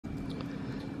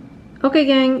Okay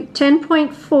gang,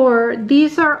 10.4,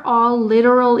 these are all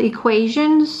literal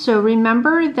equations, so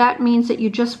remember that means that you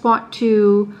just want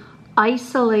to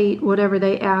isolate whatever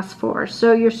they ask for.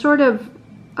 So you're sort of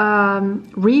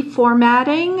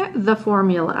reformatting the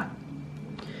formula.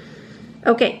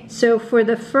 Okay, so for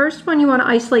the first one you want to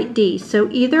isolate D. So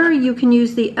either you can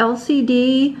use the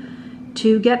LCD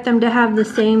to get them to have the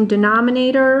same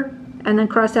denominator and then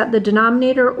cross out the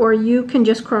denominator, or you can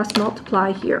just cross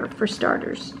multiply here for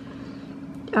starters.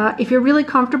 If you're really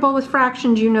comfortable with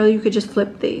fractions, you know you could just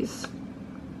flip these.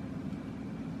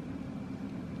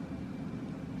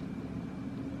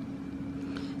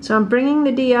 So I'm bringing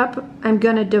the D up, I'm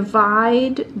going to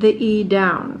divide the E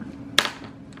down.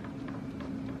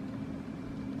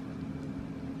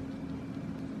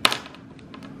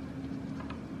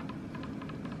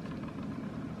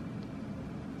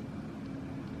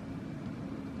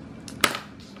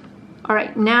 All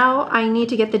right, now I need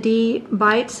to get the D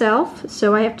by itself,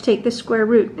 so I have to take the square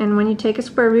root. And when you take a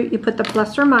square root, you put the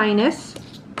plus or minus.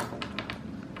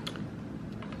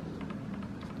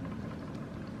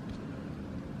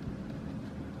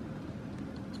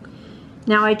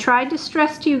 Now I tried to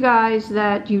stress to you guys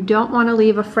that you don't want to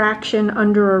leave a fraction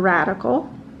under a radical,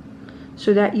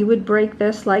 so that you would break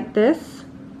this like this.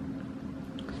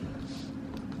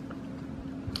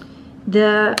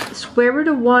 The square root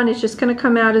of 1 is just going to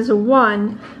come out as a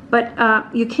 1, but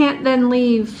you can't then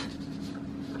leave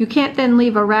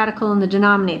a radical in the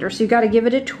denominator, so you got to give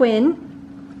it a twin.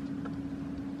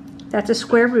 That's a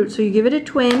square root, so you give it a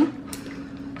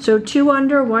twin. So 2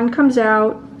 under, 1 comes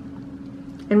out,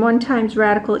 and 1 times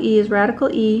radical E is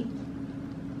radical E.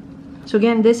 So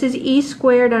again, this is E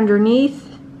squared underneath.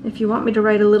 If you want me to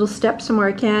write a little step somewhere,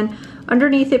 I can.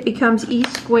 Underneath it becomes E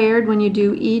squared when you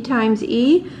do E times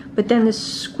E, but then the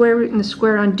square root and the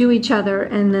square undo each other,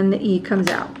 and then the E comes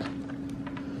out.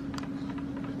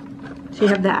 So you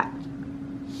have that.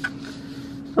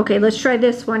 Okay, let's try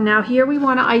this one. Now here we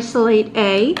want to isolate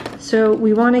A, so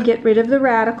we want to get rid of the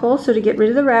radical. So to get rid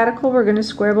of the radical, we're going to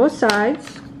square both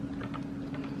sides.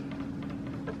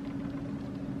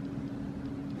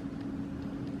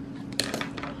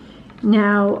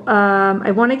 Now, I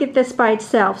want to get this by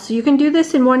itself. So you can do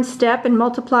this in one step and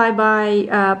multiply by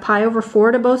pi over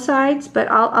 4 to both sides, but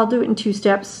I'll do it in 2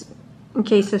 steps in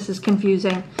case this is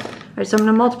confusing. All right, so I'm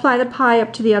going to multiply the pi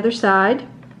up to the other side.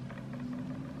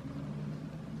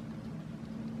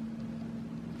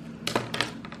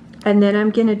 And then I'm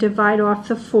going to divide off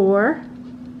the 4.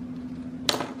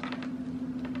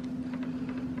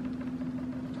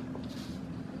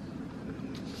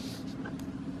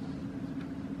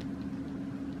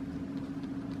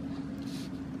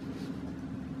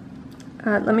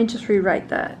 Let me just rewrite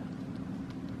that.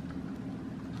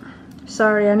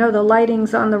 Sorry, I know the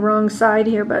lighting's on the wrong side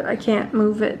here, but I can't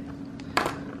move it.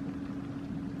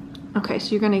 Okay,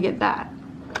 so you're going to get that.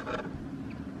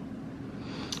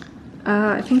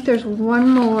 I think there's one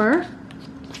more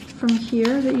from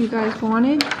here that you guys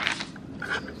wanted.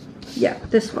 Yeah,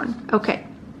 this one. Okay.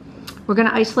 We're going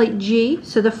to isolate G.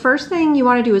 So the first thing you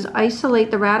want to do is isolate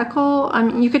the radical.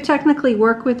 You could technically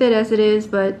work with it as it is,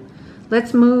 but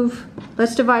let's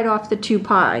divide off the 2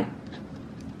 pi.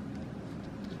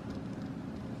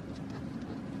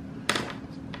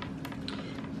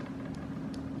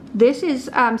 This is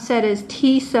set as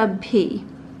T sub P.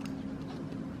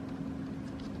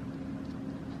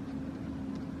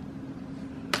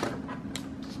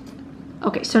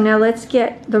 Okay, so now let's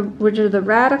get rid of the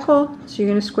radical. So you're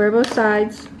going to square both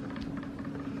sides.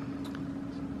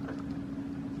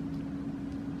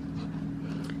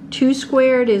 Two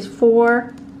squared is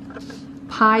 4.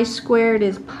 Pi squared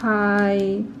is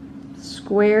pi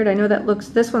squared. I know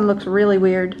this one looks really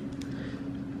weird.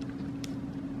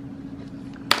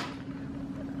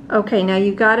 Okay, now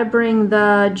you've got to bring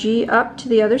the G up to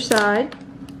the other side.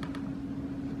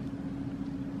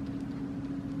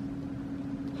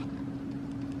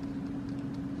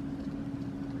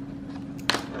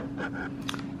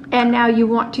 And now you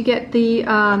want to get the,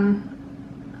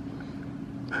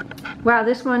 wow,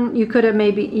 this one you could have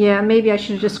maybe I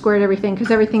should have just squared everything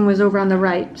because everything was over on the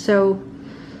right. So,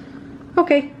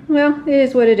 okay, well, it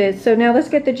is what it is. So now let's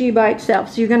get the G by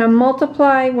itself. So you're going to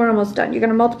multiply, we're almost done. You're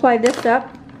going to multiply this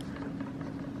up.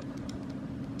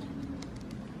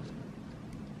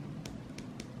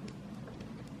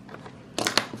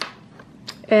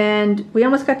 And we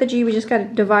almost got the G, we just got to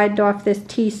divide off this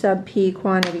T sub P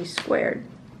quantity squared.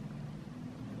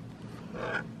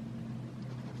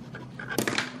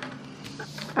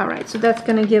 Alright, so that's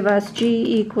going to give us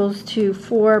G equals to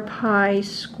 4 pi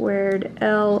squared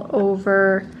L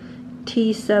over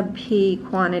T sub P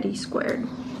quantity squared.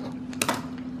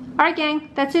 All right, gang,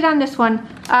 that's it on this one.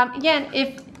 Again,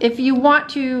 if you want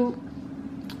to,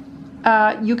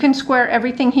 you can square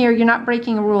everything here. You're not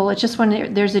breaking a rule. It's just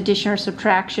when there's addition or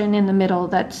subtraction in the middle,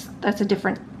 that's a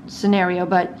different scenario.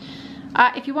 But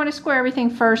if you want to square everything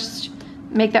first,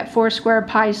 make that 4 squared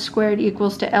pi squared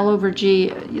equals to L over G,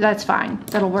 that's fine.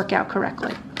 That'll work out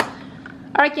correctly. All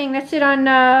right, gang, that's it on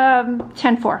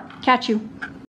 10-4. Catch you.